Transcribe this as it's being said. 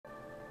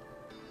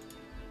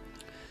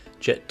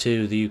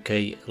Jet2, the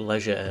UK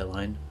leisure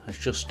airline, has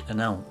just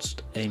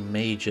announced a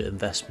major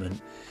investment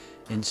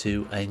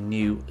into a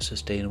new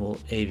sustainable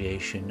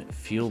aviation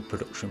fuel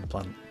production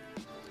plant.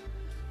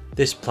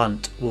 This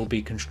plant will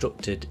be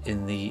constructed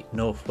in the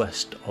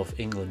northwest of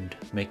England,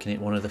 making it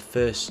one of the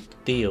first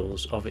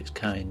deals of its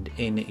kind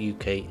in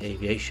UK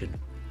aviation.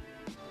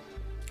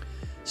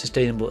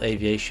 Sustainable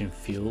Aviation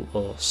Fuel,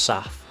 or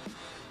SAF,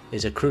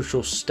 is a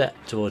crucial step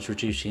towards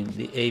reducing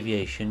the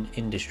aviation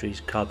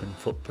industry's carbon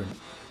footprint.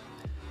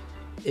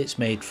 It's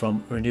made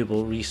from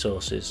renewable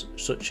resources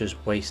such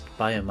as waste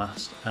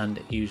biomass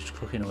and used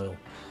cooking oil,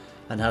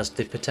 and has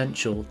the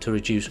potential to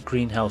reduce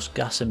greenhouse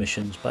gas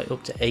emissions by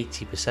up to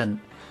 80%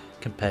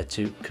 compared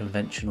to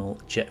conventional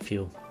jet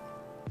fuel.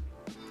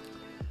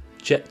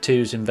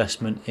 Jet2's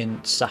investment in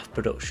SAF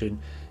production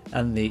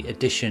and the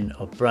addition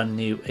of brand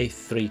new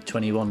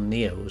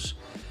A321neos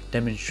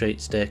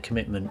demonstrates their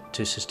commitment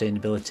to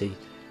sustainability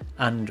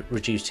and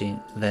reducing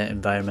their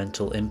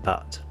environmental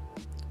impact.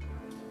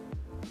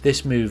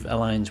 This move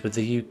aligns with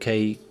the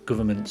UK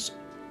government's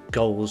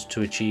goals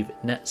to achieve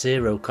net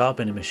zero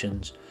carbon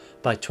emissions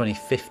by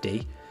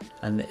 2050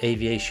 and the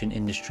aviation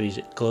industry's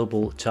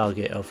global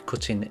target of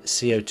cutting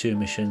CO2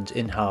 emissions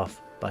in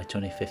half by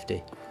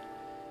 2050.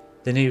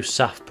 The new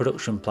SAF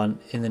production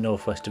plant in the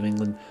northwest of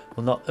England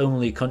will not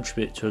only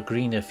contribute to a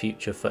greener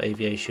future for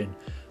aviation,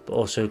 but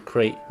also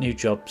create new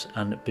jobs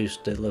and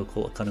boost the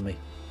local economy.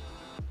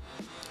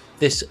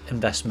 This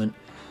investment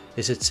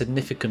is a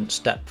significant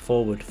step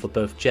forward for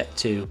both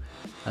Jet2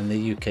 and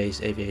the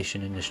UK's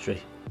aviation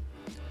industry.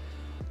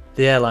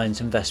 The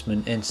airline's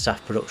investment in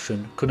SAF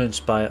production could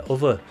inspire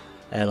other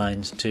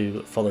airlines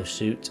to follow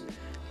suit,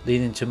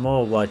 leading to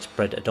more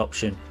widespread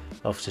adoption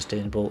of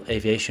sustainable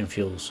aviation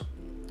fuels.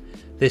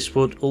 This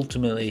would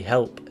ultimately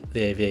help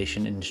the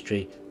aviation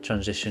industry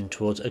transition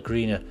towards a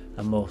greener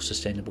and more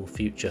sustainable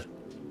future.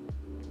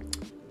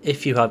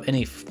 If you have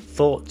any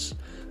thoughts,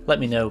 let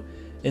me know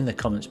in the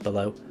comments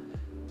below.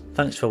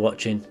 Thanks for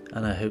watching,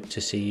 and I hope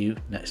to see you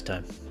next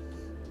time.